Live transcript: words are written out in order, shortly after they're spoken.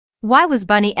Why was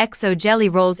Bunnie XO Jelly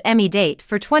Roll's Emmy date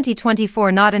for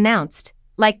 2024 not announced?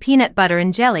 Like peanut butter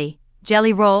and jelly,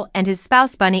 Jelly Roll and his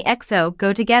spouse Bunnie XO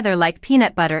go together like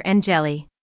peanut butter and jelly.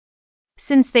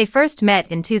 Since they first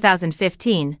met in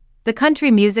 2015, the country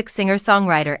music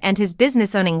singer-songwriter and his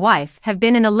business-owning wife have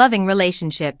been in a loving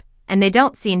relationship, and they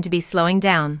don't seem to be slowing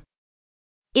down.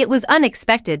 It was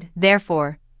unexpected,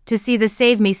 therefore, to see the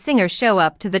Save Me singer show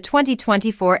up to the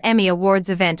 2024 Emmy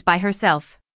Awards event by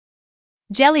herself.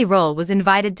 Jelly Roll was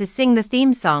invited to sing the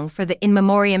theme song for the In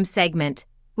Memoriam segment,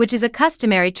 which is a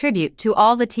customary tribute to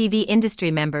all the TV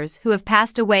industry members who have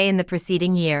passed away in the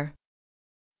preceding year.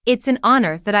 It's an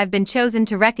honor that I've been chosen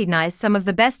to recognize some of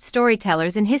the best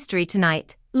storytellers in history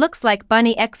tonight. Looks like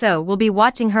Bunnie XO will be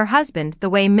watching her husband the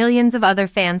way millions of other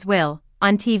fans will,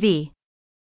 on TV.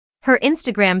 Her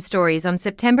Instagram stories on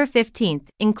September 15th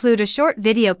include a short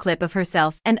video clip of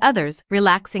herself and others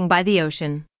relaxing by the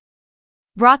ocean.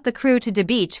 "Brought the crew to the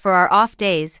beach for our off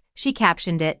days," she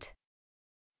captioned it.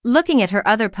 Looking at her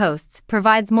other posts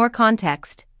provides more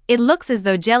context. It looks as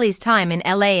though Jelly's time in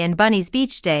LA and Bunnie's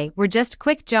beach day were just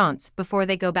quick jaunts before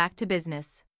they go back to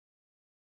business.